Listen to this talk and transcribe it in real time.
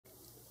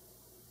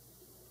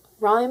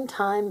Rhyme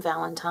Time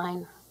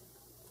Valentine.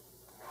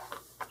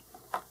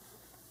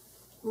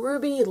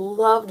 Ruby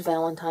loved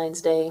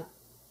Valentine's Day.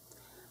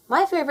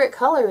 My favorite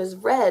color is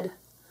red.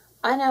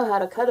 I know how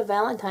to cut a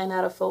valentine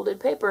out of folded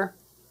paper.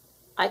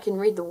 I can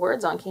read the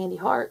words on candy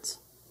hearts.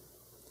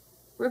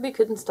 Ruby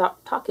couldn't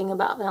stop talking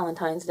about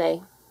Valentine's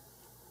Day.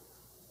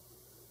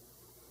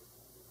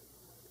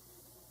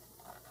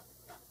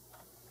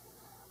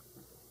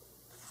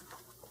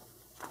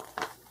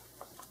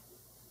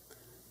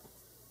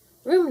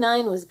 Room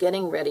 9 was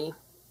getting ready.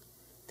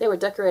 They were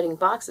decorating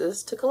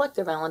boxes to collect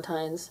their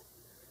valentines.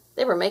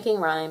 They were making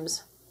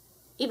rhymes.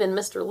 Even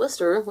Mr.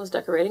 Lister was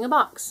decorating a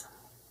box.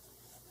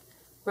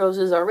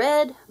 Roses are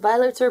red,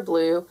 violets are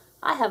blue.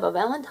 I have a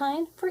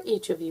valentine for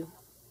each of you.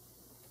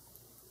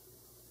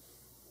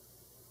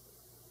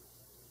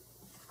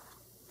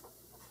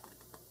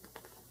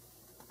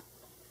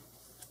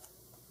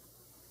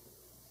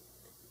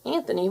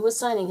 Anthony was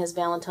signing his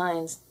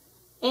valentines.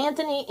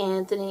 Anthony,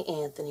 Anthony,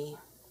 Anthony.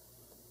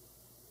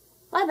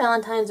 My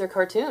valentines are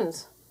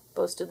cartoons,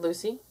 boasted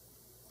Lucy.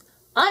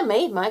 I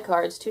made my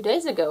cards 2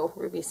 days ago,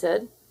 Ruby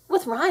said,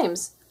 with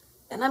rhymes,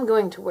 and I'm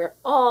going to wear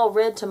all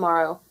red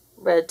tomorrow.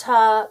 Red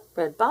top,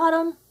 red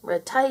bottom,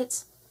 red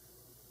tights.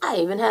 I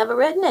even have a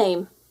red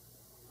name.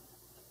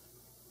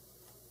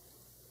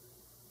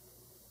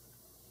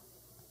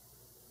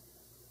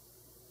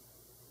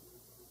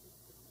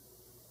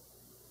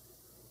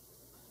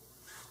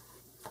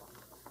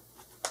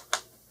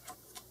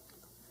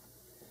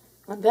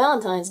 When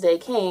Valentine's Day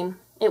came,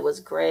 it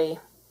was gray.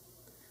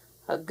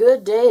 A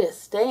good day to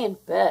stay in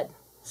bed,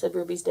 said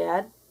Ruby's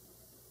dad.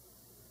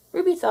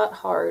 Ruby thought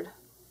hard.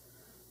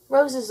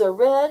 Roses are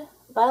red,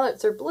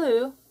 violets are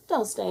blue.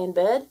 Don't stay in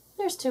bed.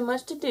 There's too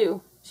much to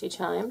do, she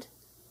chimed.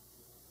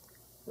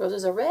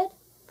 Roses are red,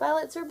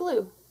 violets are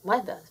blue.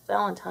 My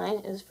valentine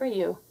is for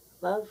you.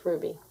 Love,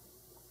 Ruby.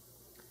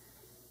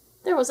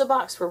 There was a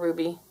box for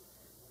Ruby.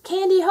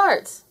 Candy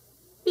hearts.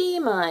 Be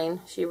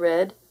mine, she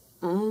read.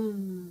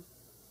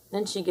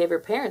 Then she gave her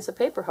parents a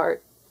paper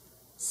heart.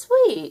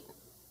 Sweet,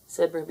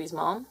 said Ruby's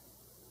mom.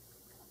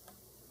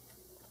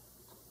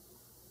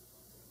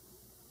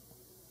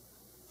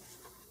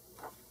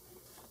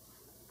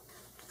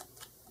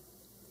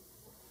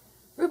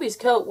 Ruby's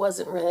coat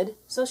wasn't red,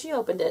 so she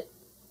opened it.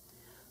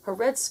 Her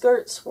red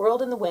skirt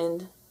swirled in the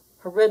wind.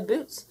 Her red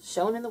boots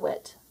shone in the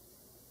wet.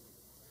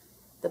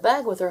 The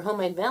bag with her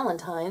homemade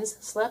valentines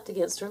slapped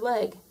against her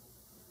leg.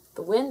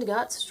 The wind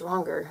got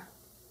stronger.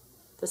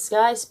 The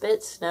sky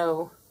spit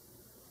snow.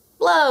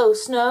 Blow,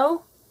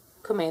 snow,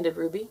 commanded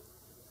Ruby.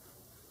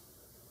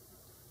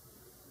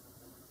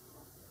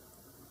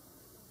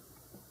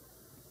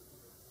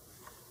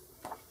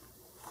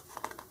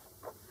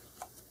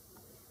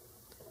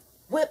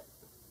 Whip,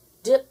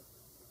 dip,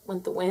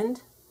 went the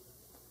wind.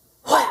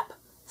 Whap,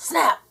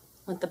 snap,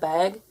 went the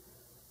bag.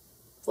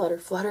 Flutter,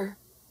 flutter,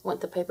 went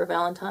the paper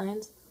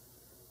valentines.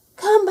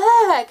 Come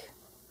back,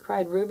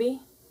 cried Ruby.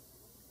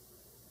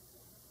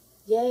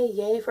 Yay,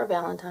 yay for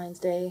Valentine's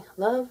Day.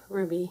 Love,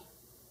 Ruby.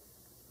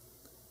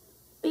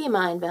 Be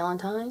mine,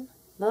 Valentine.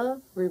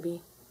 Love,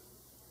 Ruby.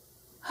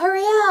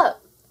 Hurry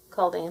up,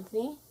 called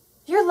Anthony.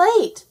 You're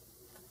late.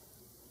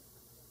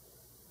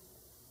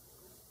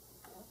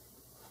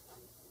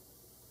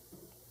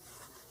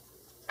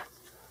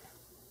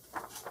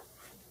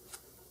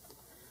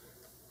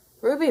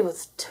 Ruby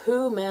was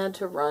too mad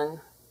to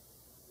run.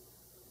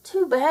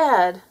 Too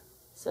bad,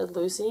 said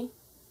Lucy.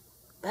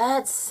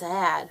 Bad,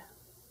 sad,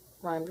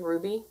 rhymed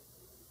Ruby.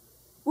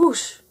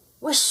 Whoosh,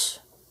 whoosh,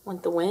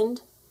 went the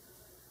wind.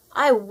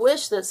 I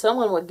wish that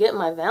someone would get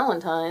my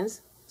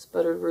valentines,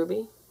 sputtered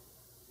Ruby.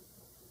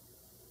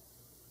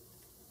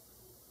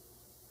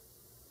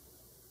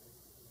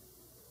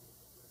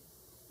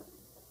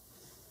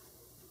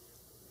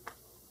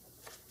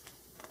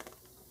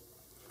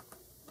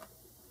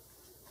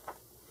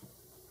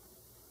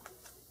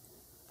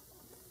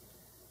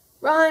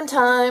 Rhyme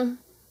time,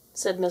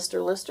 said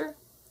Mr. Lister.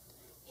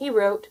 He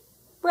wrote,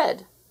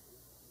 red.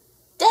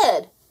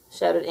 Dead,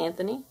 shouted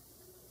Anthony.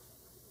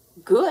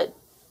 Good,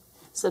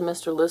 said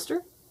Mr.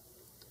 Lister.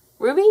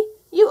 Ruby,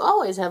 you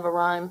always have a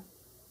rhyme.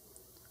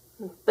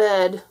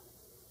 Bed,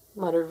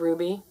 muttered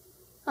Ruby.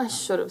 I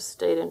should have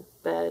stayed in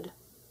bed.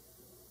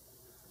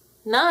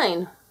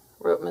 9,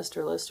 wrote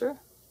Mr. Lister.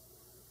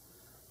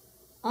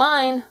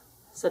 Mine,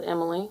 said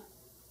Emily.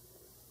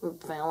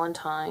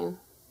 Valentine,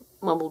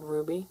 mumbled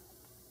Ruby.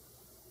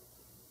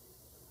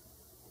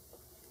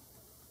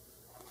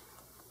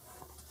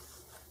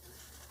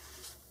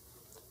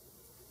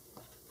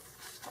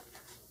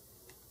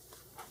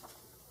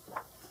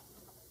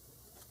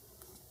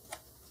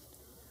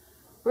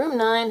 Room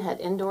 9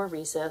 had indoor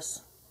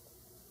recess.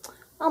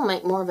 I'll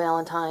make more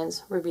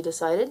valentines, Ruby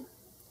decided.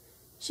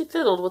 She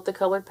fiddled with the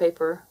colored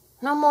paper.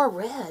 No more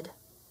red.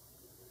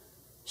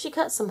 She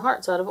cut some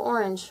hearts out of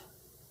orange.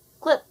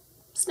 Clip,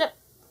 snip,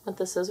 went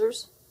the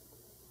scissors.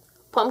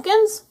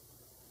 Pumpkins?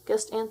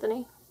 guessed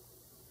Anthony.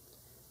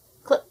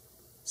 Clip,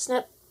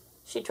 snip,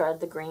 she tried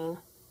the green.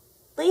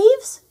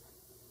 Leaves?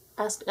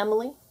 asked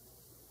Emily.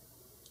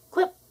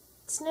 Clip,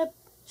 snip,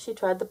 She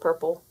tried the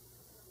purple.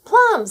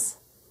 "Plums,"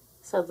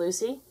 said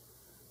Lucy.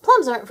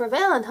 "Plums aren't for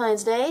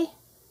Valentine's Day."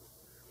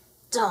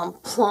 "Dumb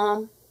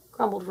plum,"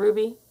 grumbled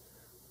Ruby.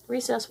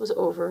 Recess was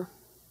over.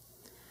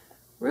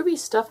 Ruby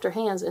stuffed her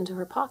hands into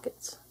her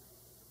pockets.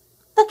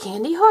 "The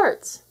candy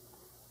hearts!"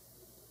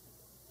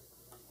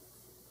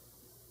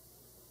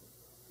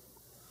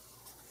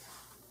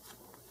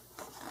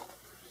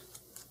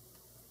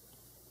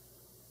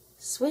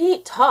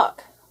 "Sweet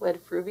talk,"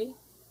 read Ruby.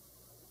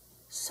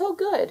 "So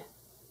good,"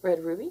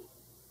 read Ruby.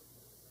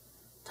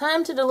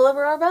 "Time to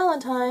deliver our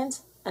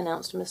valentines,"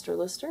 announced Mr.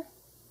 Lister.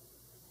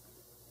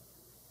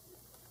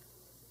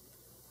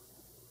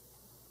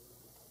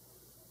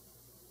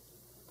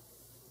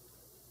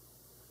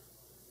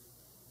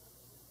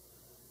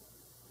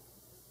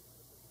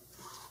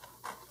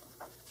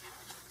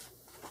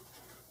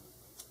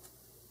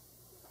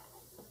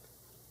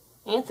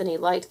 Anthony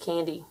liked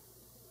candy.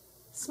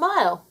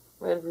 "Smile,"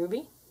 read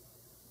Ruby.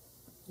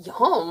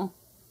 "Yum,"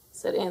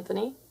 said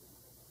Anthony.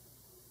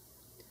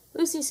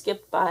 Lucy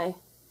skipped by.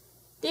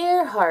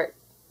 "Dear heart,"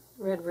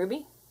 read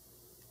Ruby.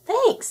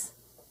 "Thanks,"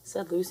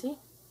 said Lucy.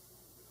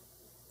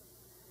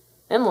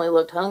 Emily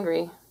looked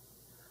hungry.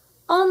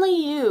 "Only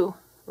you,"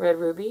 read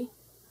Ruby.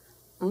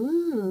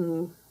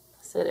 "Mmm,"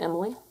 said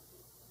Emily.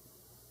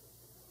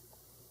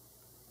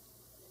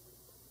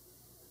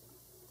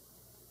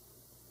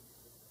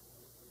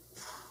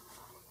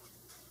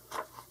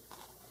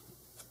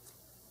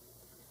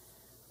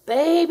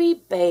 "Baby,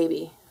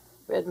 baby,"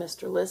 read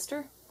Mr.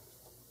 Lister.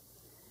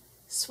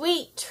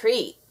 "Sweet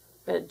treat,"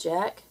 read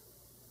Jack.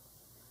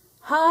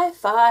 "High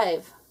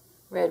five,"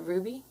 read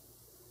Ruby.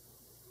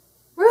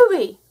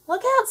 "Ruby,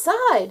 look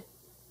outside,"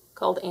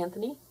 called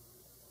Anthony.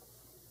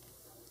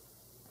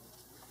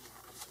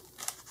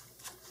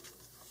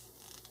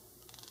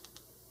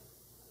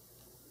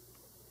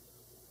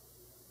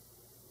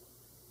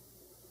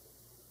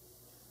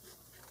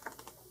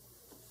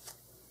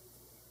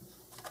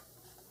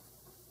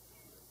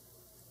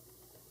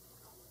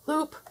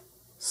 Loop,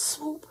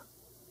 swoop,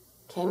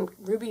 came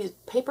Ruby's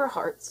paper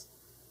hearts,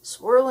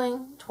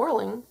 swirling,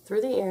 twirling through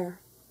the air.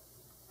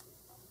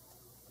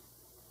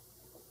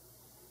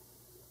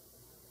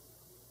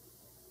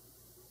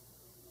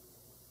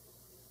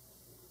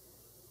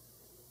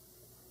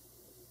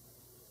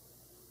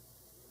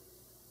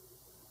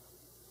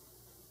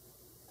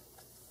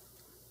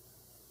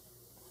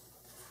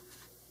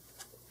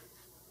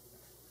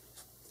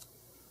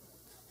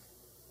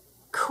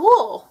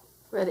 "Cool,"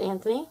 read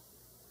Anthony.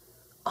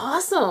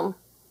 "Awesome,"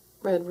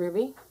 read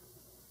Ruby.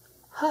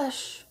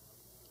 "Hush,"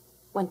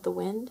 went the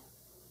wind.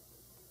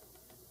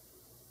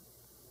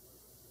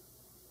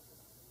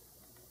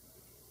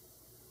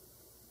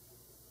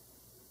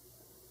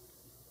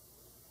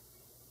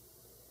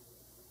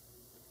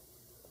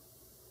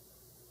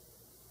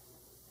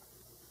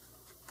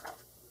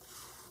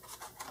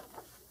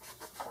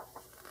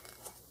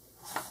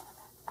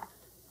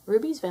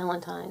 Ruby's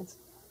Valentines.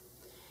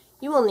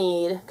 You will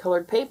need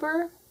colored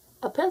paper,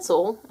 a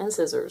pencil, and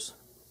scissors.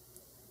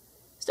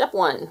 Step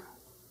 1.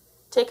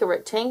 Take a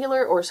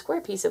rectangular or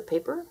square piece of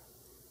paper.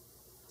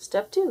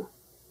 Step 2.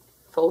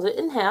 Fold it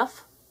in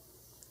half.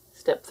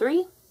 Step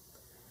 3.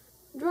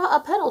 Draw a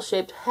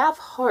petal-shaped half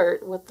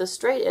heart with the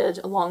straight edge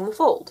along the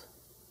fold.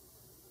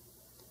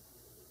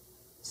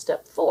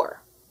 Step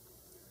 4.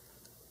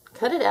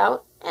 Cut it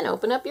out and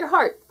open up your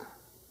heart.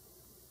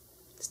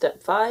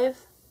 Step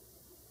 5.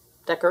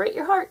 Decorate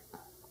your heart.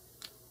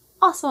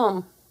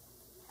 Awesome!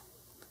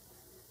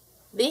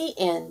 The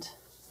end.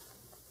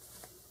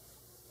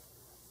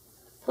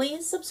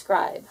 Please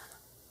subscribe.